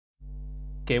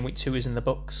Game week 2 is in the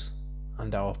books,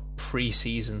 and our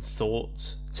pre-season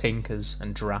thoughts, tinkers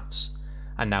and drafts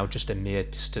are now just a mere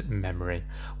distant memory.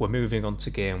 We're moving on to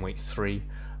game week 3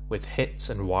 with hits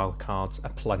and wildcards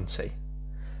aplenty.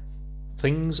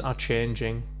 Things are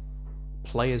changing.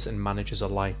 Players and managers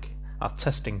alike are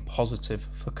testing positive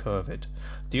for COVID.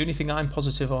 The only thing I'm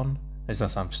positive on is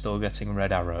that I'm still getting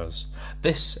red arrows.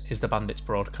 This is the Bandits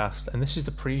broadcast, and this is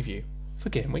the preview for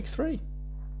game week 3.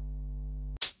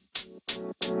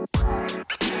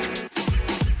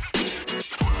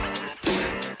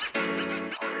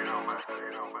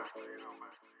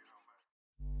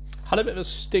 Had a bit of a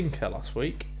stinker last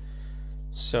week,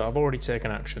 so I've already taken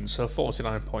action. So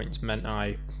 49 points meant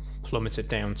I plummeted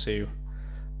down to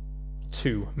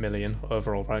 2 million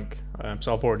overall rank.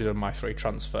 So I've already done my 3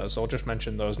 transfers. So I'll just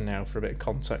mention those now for a bit of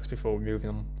context before we move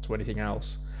on to anything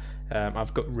else.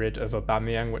 I've got rid of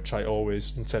Aubameyang, which I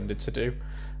always intended to do.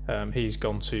 He's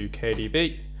gone to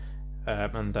KDB,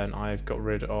 and then I've got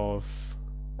rid of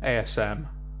ASM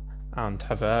and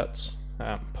Havertz.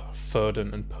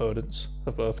 Foden and Podence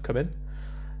have both come in.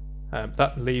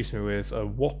 That leaves me with a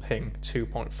whopping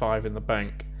 2.5 in the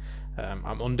bank.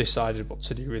 I'm undecided what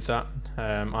to do with that.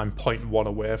 I'm 0.1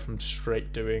 away from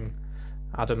straight doing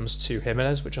Adams to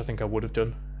Jimenez, which I think I would have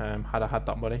done had I had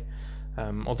that money.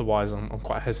 Otherwise, I'm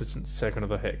quite hesitant to take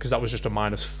another hit because that was just a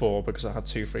 -4 because I had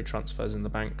 2 free transfers in the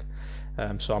bank.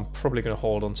 So I'm probably going to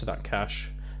hold on to that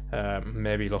cash.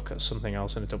 Maybe look at something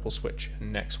else in a double switch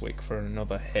next week for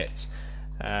another hit.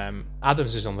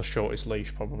 Adams is on the shortest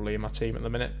leash probably in my team at the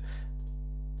minute.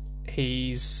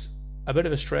 He's a bit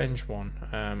of a strange one.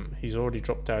 He's already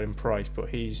dropped down in price, but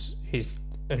he's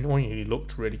annoyingly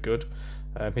looked really good.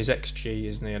 His XG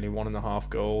is nearly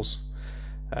 1.5 goals.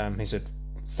 He's had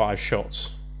 5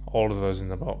 shots, all of those in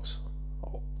the box,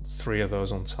 3 of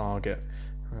those on target.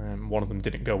 One of them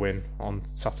didn't go in on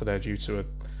Saturday due to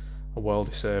a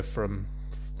worldie save from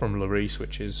Lloris,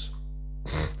 which is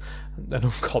an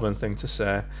uncommon thing to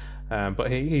say,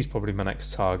 but he's probably my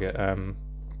next target.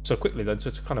 So quickly then,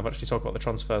 to kind of actually talk about the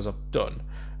transfers I've done,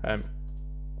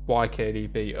 why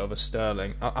KDB over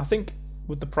Sterling? I think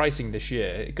with the pricing this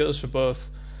year, it goes for both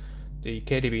the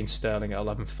KDB and Sterling at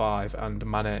 11.5 and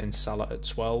Mane and Salah at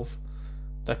 12.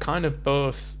 They're kind of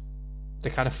both,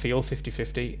 they kind of feel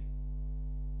 50-50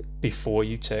 before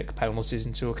you take penalties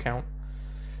into account.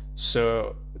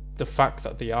 So the fact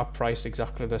that they are priced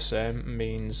exactly the same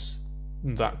means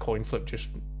that coin flip just,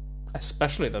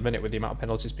 especially at the minute with the amount of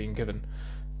penalties being given,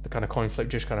 the kind of coin flip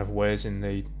just kind of weighs in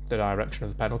the direction of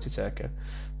the penalty taker.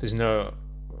 There's no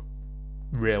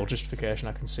real justification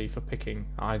I can see for picking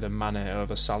either Mane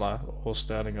over Salah or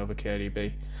Sterling over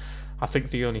KDB. I think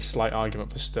the only slight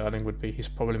argument for Sterling would be he's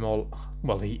probably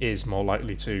he is more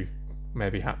likely to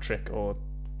maybe hat-trick or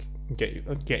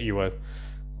get you a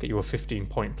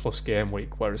 15-point plus game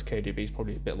week, whereas KDB is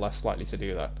probably a bit less likely to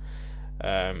do that.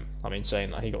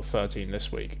 Saying that he got 13 this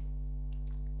week,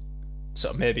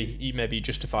 so maybe you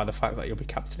justify the fact that you'll be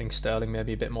captaining Sterling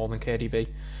maybe a bit more than KDB.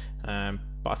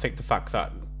 But I think the fact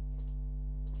that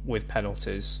with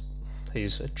penalties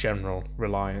his general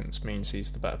reliance means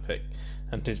he's the better pick,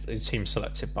 and his team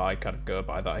selected by kind of go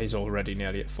by that. He's already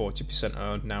nearly at 40%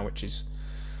 owned now, which is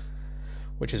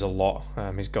a lot.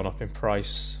 He's gone up in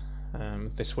price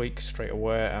this week straight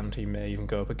away, and he may even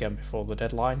go up again before the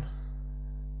deadline.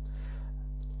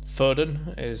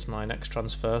 Foden is my next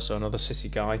transfer, so another City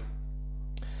guy.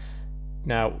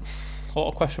 Now, a lot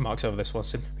of question marks over this one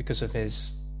simply because of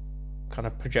his kind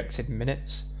of projected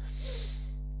minutes,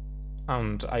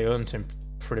 and I owned him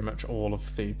pretty much all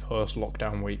of the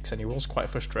post-lockdown weeks, and he was quite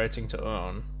frustrating to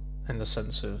own in the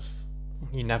sense of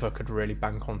you never could really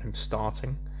bank on him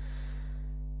starting.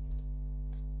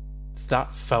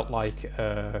 That felt like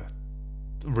a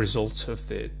result of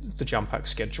the jam-packed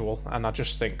schedule, and I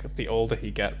just think the older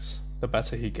he gets, the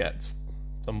better he gets,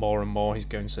 the more and more he's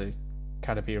going to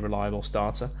kind of be a reliable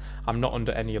starter. I'm not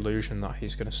under any illusion that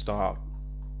he's going to start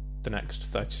the next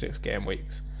 36 game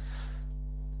weeks,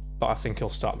 but I think he'll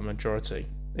start the majority.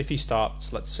 If he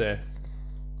starts, let's say,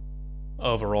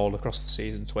 overall across the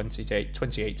season 28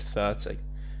 to 30,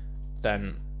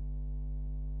 then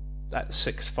at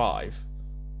 6.5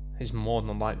 he's more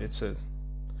than likely to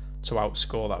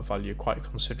outscore that value quite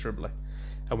considerably.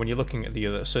 And when you're looking at the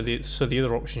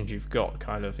other options you've got,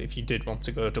 kind of, if you did want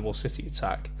to go double City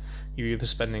attack, you're either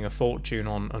spending a fortune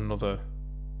on another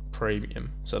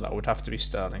premium, so that would have to be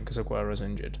Sterling because Aguero's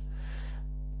injured,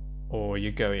 or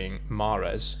you're going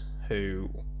Mahrez, who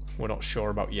we're not sure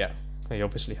about yet. He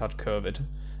obviously had COVID.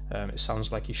 It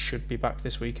sounds like he should be back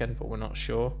this weekend, but we're not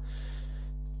sure.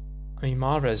 I mean,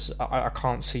 Mahrez, I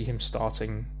can't see him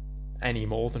starting any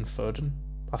more than Foden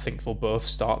I think they'll both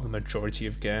start the majority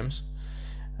of games.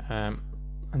 And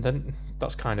then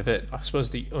that's kind of it. I suppose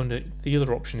the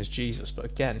other option is Jesus, but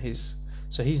again, he's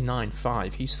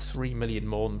 9.5. He's 3 million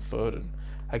more than Foden.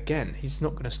 Again, he's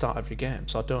not going to start every game,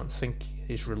 so I don't think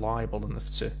he's reliable enough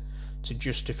to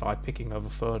justify picking over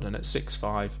Foden. At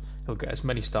 6.5, he'll get as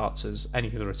many starts as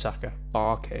any other attacker,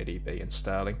 bar KDB and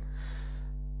Sterling.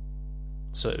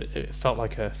 So it felt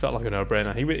like a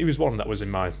no-brainer. He was one that was in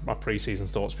my pre-season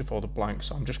thoughts before the blank,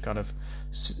 so I'm just kind of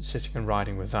sitting and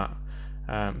riding with that.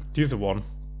 The other one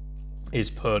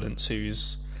is Podence,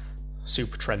 who's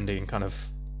super trendy and kind of,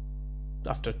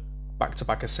 after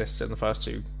back-to-back assists in the first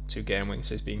two game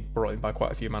weeks, is being brought in by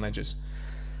quite a few managers.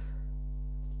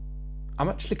 I'm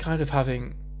actually kind of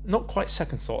having not quite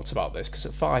second thoughts about this, because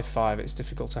at 5.5 it's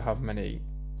difficult to have many.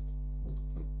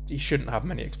 You shouldn't have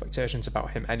many expectations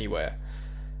about him anywhere.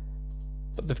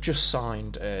 But they've just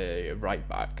signed a right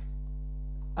back,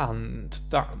 and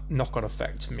that knock-on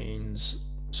effect means,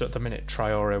 so at the minute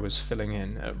Traore was filling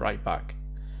in at right back,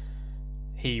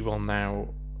 he will now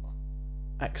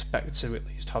expect to at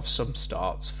least have some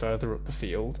starts further up the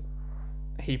field.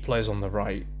 He plays on the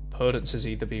right. Podence has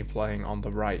either been playing on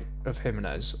the right of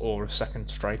Jimenez or a second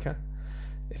striker.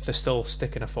 If they're still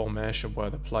sticking a formation where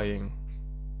they're playing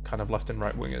kind of left and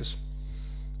right wingers,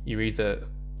 you either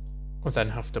then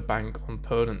have to bank on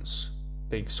Podence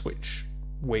being switch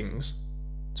wings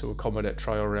to accommodate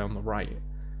Traore on the right,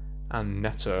 and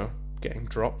Neto getting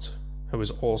dropped, who has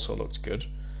also looked good,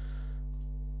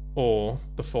 or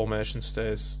the formation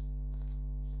stays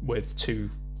with two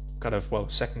kind of, well,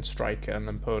 a second striker, and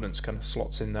then Podence kind of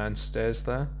slots in there and stays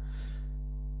there,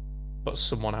 but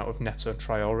someone out of Neto and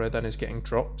Traore then is getting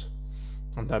dropped,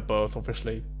 and they're both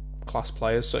obviously class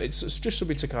players. So it's just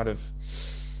something to kind of,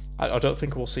 I don't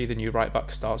think we'll see the new right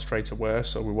back start straight away,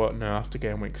 so we won't know after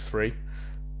game week 3,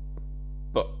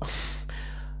 but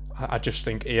I just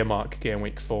think earmark game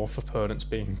week 4 for Podence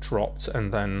being dropped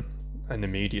and then an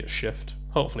immediate shift.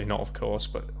 Hopefully not, of course,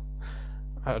 but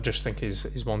I just think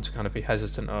he's one to kind of be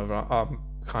hesitant over. I'm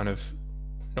kind of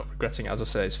not regretting it. As I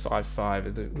say, it's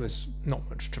 5.5. There's not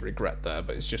much to regret there,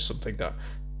 but it's just something that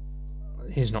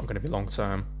he's not going to be long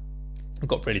term. I've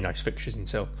got really nice fixtures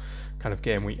until kind of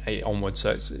game week 8 onwards,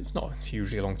 so it's not a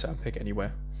hugely long term pick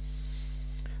anywhere.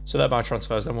 So they're my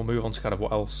transfers. Then we'll move on to kind of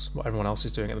what everyone else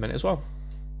is doing at the minute as well.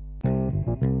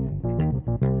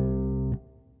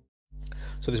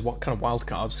 So there's what kind of wild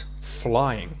cards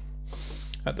flying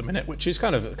at the minute, which is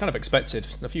kind of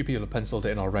expected. A few people have penciled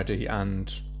it in already,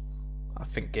 and I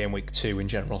think game week 2 in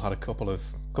general had a couple of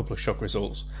shock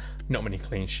results. Not many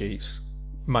clean sheets.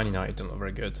 Man United didn't look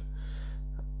very good.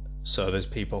 So there's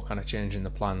people kind of changing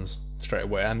the plans straight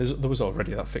away, and there was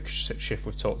already that fixture shift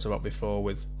we've talked about before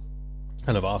with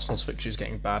kind of Arsenal's fixtures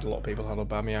getting bad. A lot of people had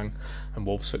Aubameyang, and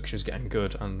Wolves' fixtures getting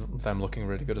good, and them looking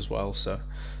really good as well. So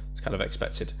it's kind of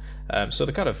expected. So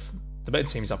the main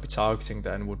teams I'd be targeting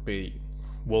then would be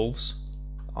Wolves.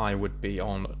 I would be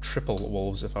on triple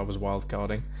Wolves if I was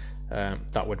wildcarding.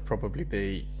 That would probably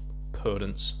be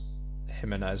Podence,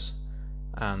 Jimenez,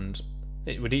 and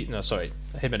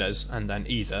Jimenez, and then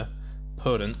either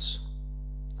Podence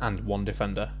and one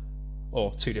defender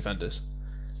or two defenders.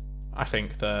 I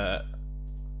think the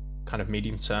kind of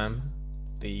medium term,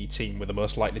 the team with the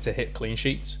most likely to hit clean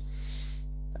sheets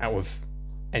out of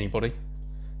anybody.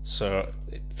 So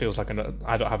it feels like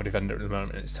I don't have a defender at the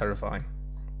moment, and it's terrifying.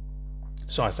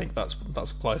 So I think that's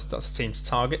a team to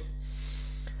target.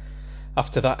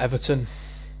 After that, Everton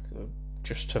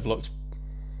just have looked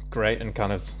great, and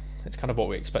it's kind of what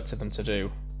we expected them to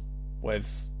do.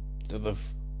 They've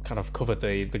kind of covered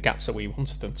the gaps that we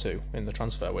wanted them to in the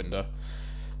transfer window.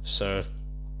 So,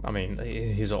 I mean,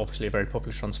 he's obviously a very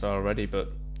popular transfer already, but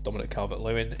Dominic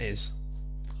Calvert-Lewin is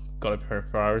got to be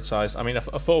prioritised. I mean,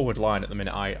 a forward line at the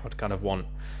minute, I'd kind of want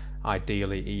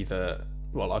ideally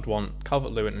I'd want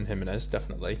Calvert-Lewin and Jimenez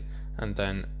definitely, and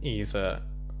then either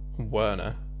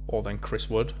Werner or then Chris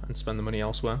Wood, and spend the money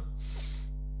elsewhere.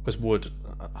 Because Wood,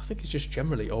 I think he's just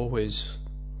generally always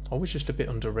just a bit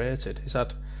underrated. He's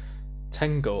had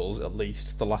 10 goals at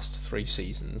least the last 3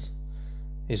 seasons.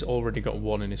 He's already got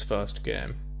 1 in his first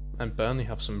game, and Burnley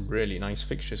have some really nice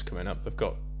fixtures coming up. They've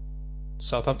got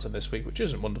Southampton this week, which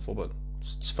isn't wonderful, but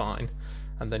it's fine,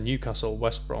 and then Newcastle,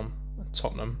 West Brom, and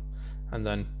Tottenham, and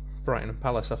then Brighton and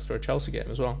Palace after a Chelsea game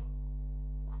as well.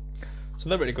 So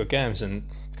they're really good games, and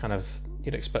kind of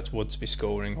you'd expect Wood to be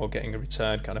scoring or getting a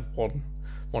return kind of one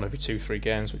every 2-3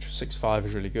 games, which for 6.5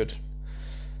 is really good.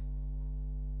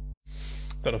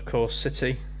 Then of course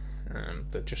City,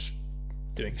 they're just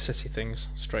doing City things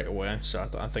straight away, so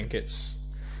I think it's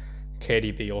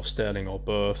KDB or Sterling or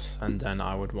both, and then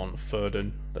I would want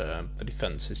Foden. The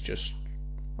defence is just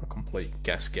a complete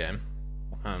guess game,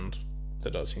 and they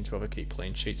don't seem to ever keep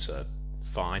clean sheets, so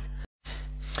fine.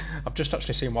 I've just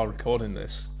actually seen while recording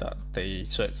this that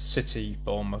so it's City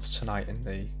Bournemouth tonight in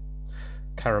the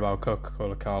Carabao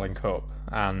Coca-Cola Carling Cup,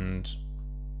 and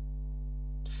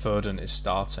Foden is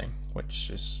starting, which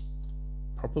is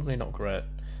probably not great.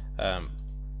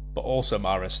 But also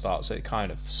Mahrez starts, it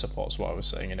kind of supports what I was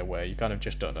saying in a way. You kind of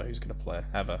just don't know who's going to play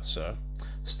ever, so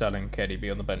Sterling, KDB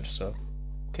on the bench, so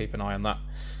keep an eye on that.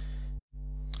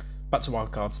 Back to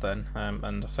wildcards then,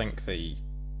 and I think the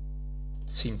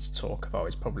team to talk about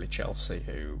is probably Chelsea,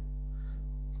 who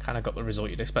kind of got the result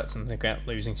you'd expect them to get,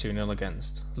 losing 2-0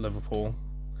 against Liverpool.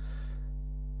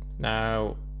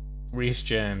 Now, Reece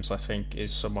James, I think,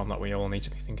 is someone that we all need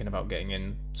to be thinking about getting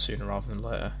in sooner rather than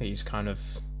later. He's kind of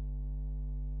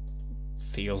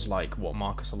feels like what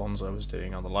Marcos Alonso was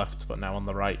doing on the left, but now on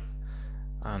the right,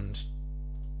 and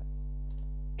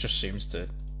just seems to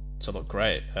look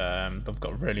great. They've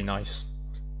got really nice,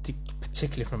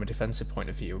 particularly from a defensive point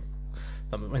of view.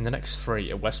 In the next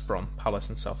three are West Brom, Palace,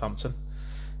 and Southampton.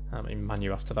 Man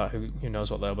U after that, who knows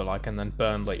what they'll be like, and then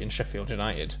Burnley and Sheffield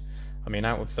United. I mean,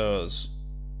 out of those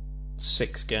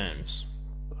 6 games,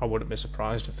 I wouldn't be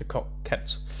surprised if they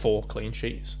kept 4 clean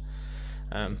sheets.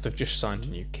 They've just signed a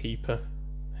new keeper,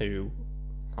 who,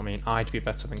 I mean, I'd be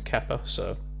better than Kepa,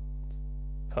 so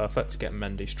perfect to get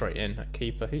Mendy straight in at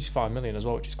keeper. He's 5 million as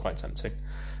well, which is quite tempting.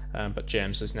 But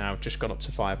James has now just gone up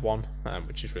to 5-1,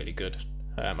 which is really good.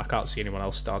 I can't see anyone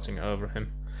else starting over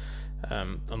him,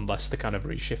 unless they kind of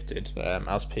reshifted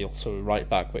Aspil to right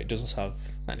back, but it doesn't have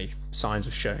any signs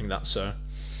of showing that, so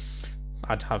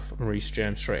I'd have Reece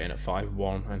James straight in at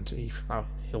 5-1, and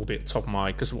he'll be at top of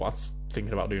my... Because what I'm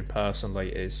thinking about doing personally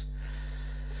is,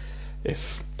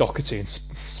 if Doherty and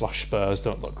Spurs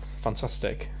don't look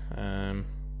fantastic, obviously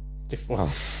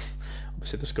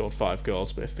they scored 5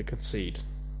 goals, but if they concede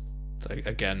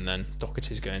again, then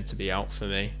Doherty's going to be out for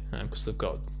me, because they've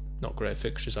got not great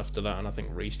fixtures after that, and I think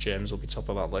Reece James will be top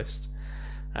of that list.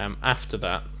 After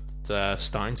that, they're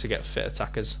starting to get fit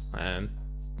attackers.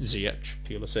 Ziyech,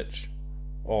 Pulisic,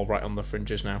 all right on the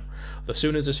fringes now. As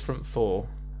soon as this front four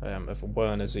of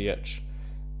Werner, Ziyech,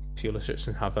 Pulisic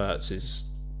and Havertz is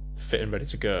fit and ready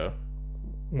to go,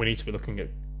 we need to be looking at,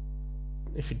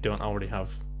 if you don't already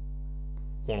have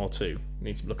one or two, you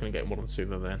need to be looking at getting one or two of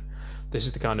them in. This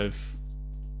is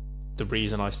the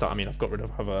reason I start. I mean, I've got rid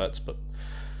of Havertz, but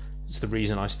it's the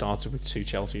reason I started with 2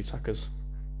 Chelsea attackers.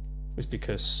 Is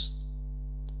because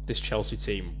this Chelsea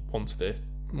team, once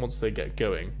they get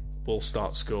going, will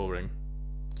start scoring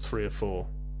 3 or 4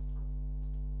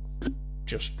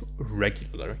 just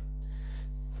regularly.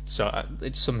 So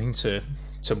it's something to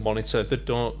monitor. They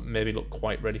don't maybe look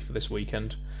quite ready for this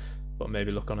weekend, but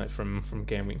maybe look on it from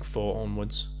game week 4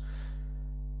 onwards.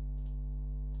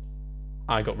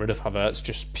 I got rid of Havertz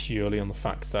just purely on the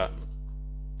fact that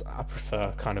I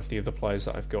prefer kind of the other players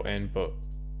that I've got in, but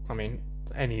I mean,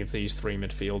 any of these 3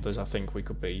 midfielders, I think we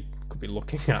could be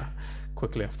looking at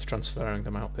quickly after transferring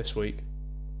them out this week.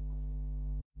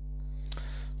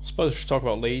 I suppose we should talk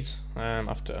about Leeds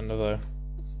after another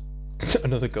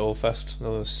goal fest,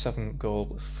 another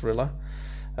 7-goal thriller.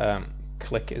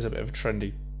 Klich is a bit of a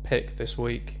trendy pick this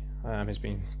week. He's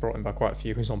been brought in by quite a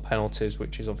few. He's on penalties,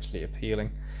 which is obviously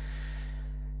appealing.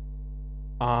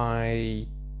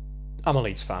 I'm a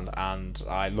Leeds fan and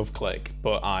I love Klich,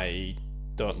 but I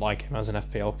don't like him as an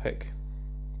FPL pick.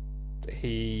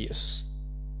 He's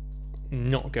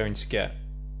not going to get...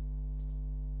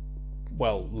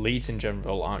 Well, Leeds in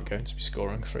general aren't going to be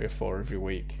scoring 3 or 4 every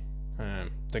week.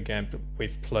 The game that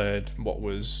we've played, what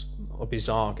was a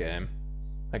bizarre game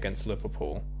against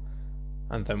Liverpool,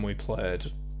 and then we played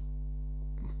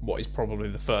what is probably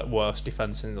the worst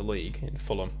defence in the league in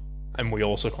Fulham, and we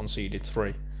also conceded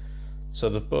 3. So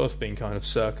they've both been kind of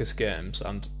circus games,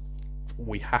 and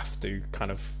we have to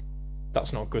kind of...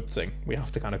 That's not a good thing. We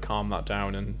have to kind of calm that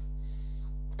down and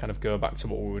kind of go back to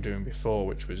what we were doing before,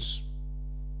 which was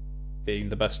being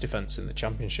the best defence in the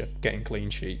Championship, getting clean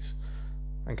sheets,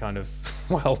 and kind of,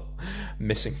 well,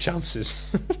 missing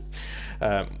chances.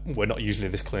 We're not usually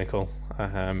this clinical.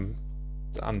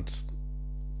 And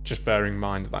just bearing in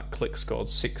mind that Klich scored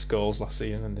 6 goals last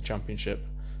season in the Championship,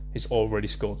 he's already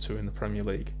scored 2 in the Premier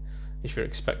League. If you're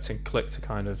expecting Klich to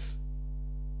kind of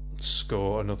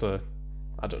score another,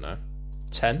 I don't know,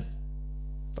 10,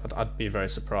 I'd be very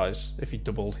surprised if he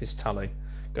doubled his tally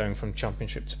going from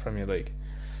Championship to Premier League.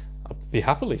 I'd be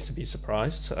happily to be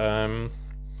surprised.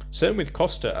 Same with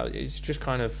Costa. It's just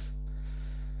kind of...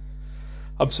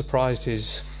 I'm surprised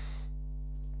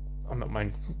I'm not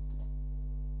mind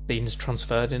been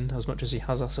transferred in as much as he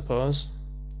has, I suppose.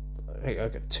 I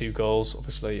got 2 goals.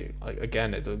 Obviously,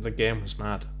 again, the game was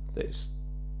mad. It's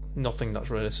nothing that's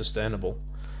really sustainable.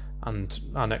 And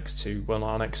our next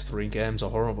 3 games are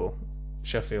horrible.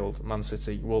 Sheffield, Man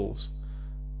City, Wolves.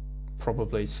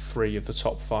 Probably 3 of the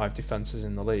top 5 defences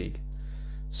in the league.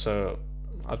 So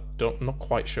I'm not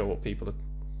quite sure what people are.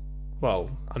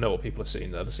 Well, I know what people are seeing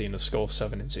there. They're seeing us score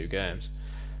 7 in 2 games,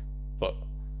 but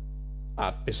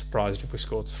I'd be surprised if we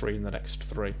scored 3 in the next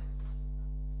 3.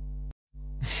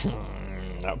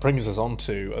 That brings us on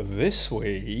to this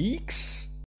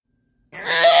week's.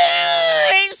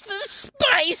 It's the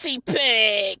spicy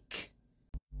pick!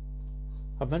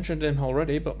 I've mentioned him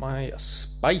already, but my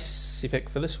spicy pick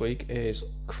for this week is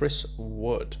Chris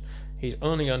Wood. He's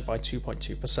only earned by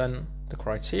 2.2%. The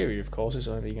criteria, of course, is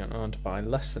only earned by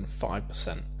less than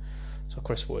 5%. So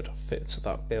Chris Wood fits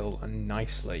that bill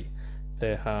nicely.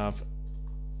 They have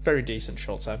very decent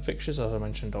short-term fixtures, as I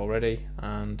mentioned already,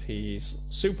 and he's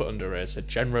super underrated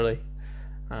generally.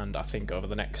 And I think over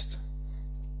the next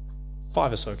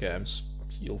 5 or so games,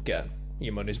 you'll get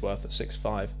your money's worth at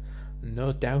 6.5.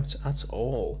 No doubt at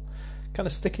all. Kind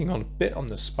of sticking on a bit on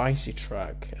the spicy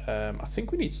track, I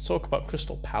think we need to talk about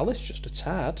Crystal Palace just a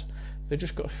tad. They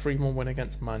just got a 3-1 win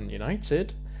against Man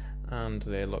United, and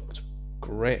they looked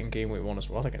great in game week 1 as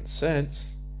well against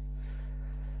Saints.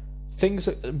 Things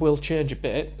will change a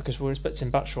bit because we're expecting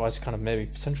Batshuayi to kind of maybe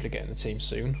potentially get in the team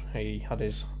soon. He had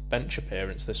his bench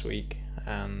appearance this week,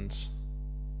 and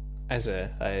Eze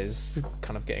is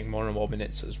kind of getting more and more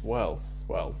minutes as well.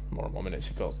 Well, more and more minutes.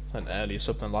 He got an earlier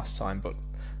sub than last time, but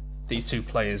these 2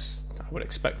 players I would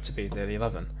expect to be near the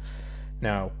 11.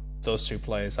 Now, those 2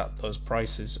 players at those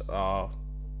prices are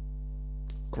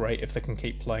great if they can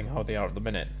keep playing how they are at the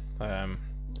minute.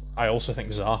 I also think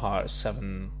Zaha at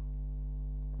 7-1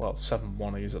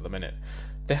 he is at the minute.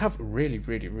 They have really,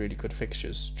 really, really good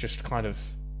fixtures, just kind of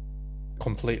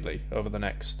completely over the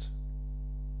next.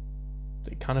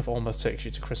 It kind of almost takes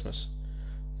you to Christmas.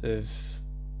 I'm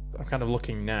kind of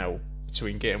looking now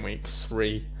between game week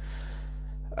 3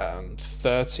 and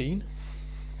 13.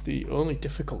 The only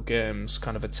difficult games,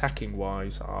 kind of attacking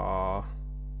wise, are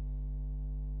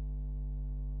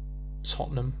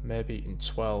Tottenham maybe in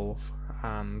 12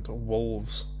 and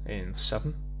Wolves in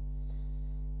 7.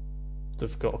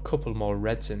 They've got a couple more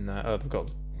Reds in there.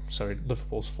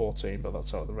 Liverpool's 14, but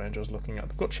that's out of the range I was looking at.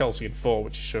 They've got Chelsea in 4,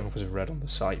 which is shown up as red on the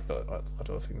site, but I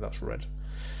don't think that's red.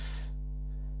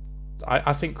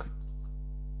 I think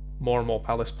more and more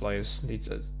Palace players need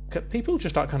to. People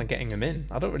just aren't kind of getting them in.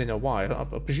 I don't really know why. I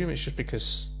presume it's just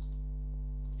because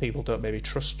people don't maybe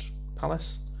trust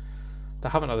Palace. They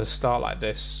haven't had a start like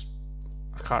this.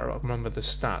 I can't remember the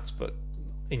stats, but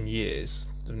in years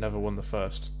they've never won the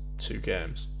first 2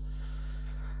 games.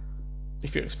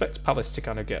 If you expect Palace to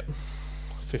kind of get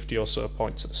 50 or so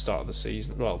points at the start of the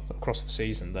season, well, across the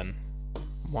season, then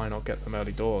why not get them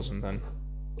early doors and then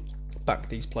back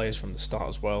these players from the start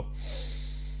as well?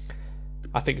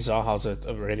 I think Zaha's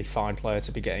a really fine player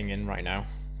to be getting in right now.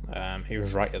 He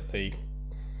was right at the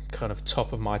kind of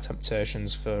top of my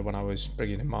temptations for when I was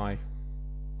bringing in my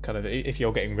kind of, if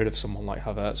you're getting rid of someone like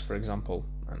Havertz, for example,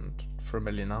 and for $1.5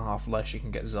 million less you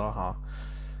can get Zaha.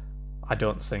 I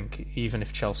don't think, even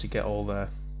if Chelsea get all their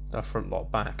front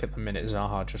lot back, at the minute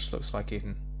Zaha just looks like he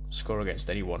can score against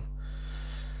anyone.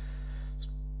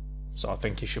 So I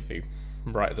think he should be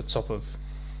right at the top of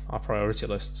our priority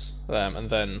lists. And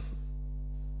then,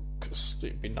 because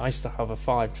it'd be nice to have a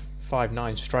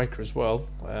 5'9" striker as well.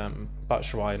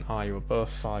 Batshuayi and Ayew are both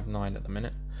 5'9" at the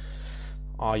minute.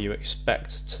 Ayew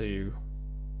expect to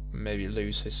maybe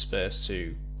lose his space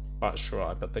to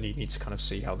Batshuayi, but then you need to kind of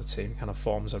see how the team kind of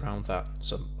forms around that.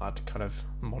 So I'd kind of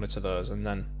monitor those, and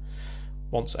then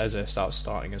once Eze starts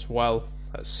starting as well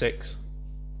at 6,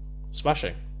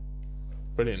 smashing,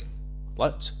 brilliant.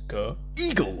 Let's go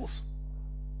Eagles!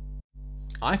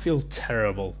 I feel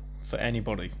terrible for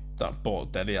anybody that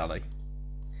bought Dele Alli.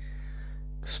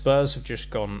 Spurs have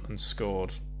just gone and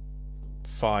scored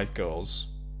 5 goals.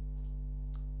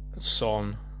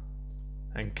 Son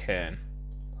and Kane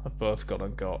have both gone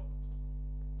and got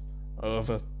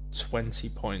over 20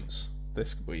 points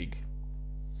this week,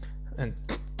 and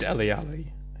Dele Alli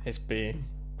is being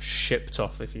shipped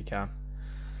off, if you can,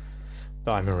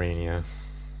 by Mourinho.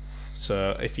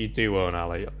 So if you do own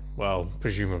Ali, well,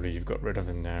 presumably you've got rid of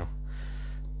him now,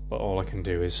 but all I can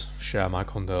do is share my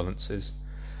condolences.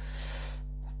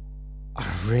 I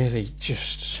really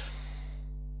just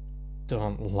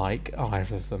don't like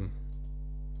either of them.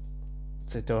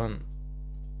 They don't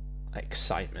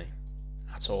excite me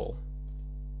at all.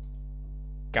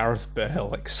 Gareth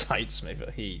Bale excites me,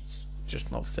 but he's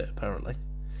just not fit apparently.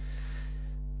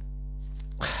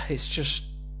 it's just,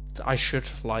 I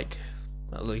should like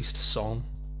at least Son.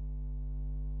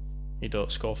 You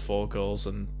don't score 4 goals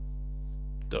and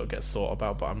don't get thought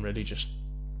about, but I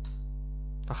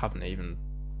haven't even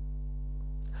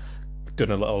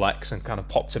done a little X and kind of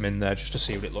popped him in there just to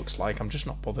see what it looks like. I'm just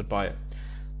not bothered by it.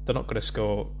 They're not going to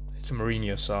score, it's a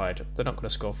Mourinho side, they're not going to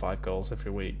score 5 goals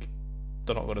every week.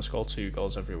 They're not going to score 2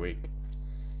 goals every week.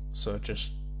 So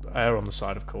just err on the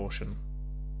side of caution.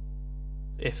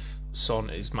 If Son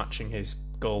is matching his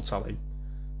goal tally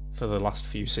for the last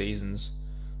few seasons,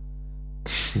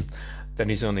 then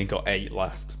he's only got 8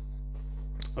 left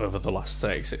over the last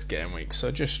 36 game weeks. So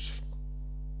just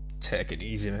take it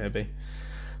easy, maybe.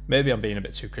 Maybe I'm being a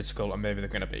bit too critical, and maybe they're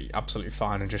going to be absolutely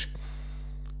fine and just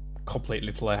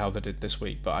completely play how they did this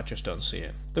week, but I just don't see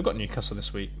it. They've got Newcastle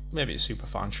this week. Maybe it's super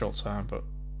fine short term, but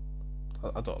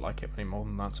I don't like it any more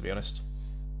than that, to be honest.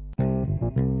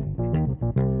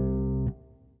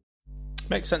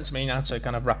 Makes sense to me now to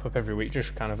kind of wrap up every week,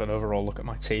 just kind of an overall look at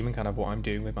my team and kind of what I'm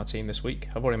doing with my team this week.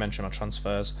 I've already mentioned my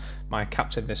transfers. My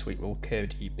captain this week will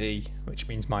KDB, which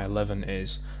means my 11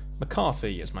 is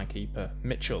McCarthy as my keeper,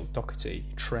 Mitchell, Doherty,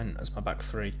 Trent as my back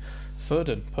 3,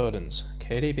 Foden, Podence,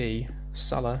 KDB,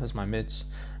 Salah as my mids,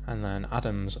 and then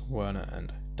Adams, Werner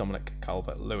and Dominic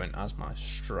Calvert-Lewin as my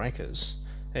strikers.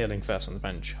 Ayling first on the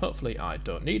bench. Hopefully I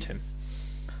don't need him.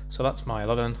 So that's my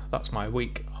 11, that's my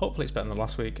week. Hopefully it's better than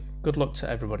last week. Good luck to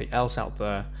everybody else out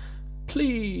there.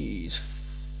 Please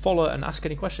follow and ask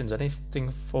any questions, anything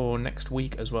for next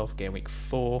week as well for game week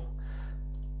 4.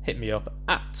 Hit me up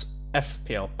at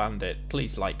FPL Bandit.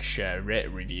 Please like, share,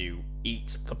 rate, review,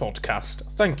 eat the podcast.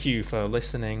 Thank you for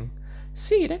listening.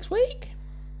 See you next week.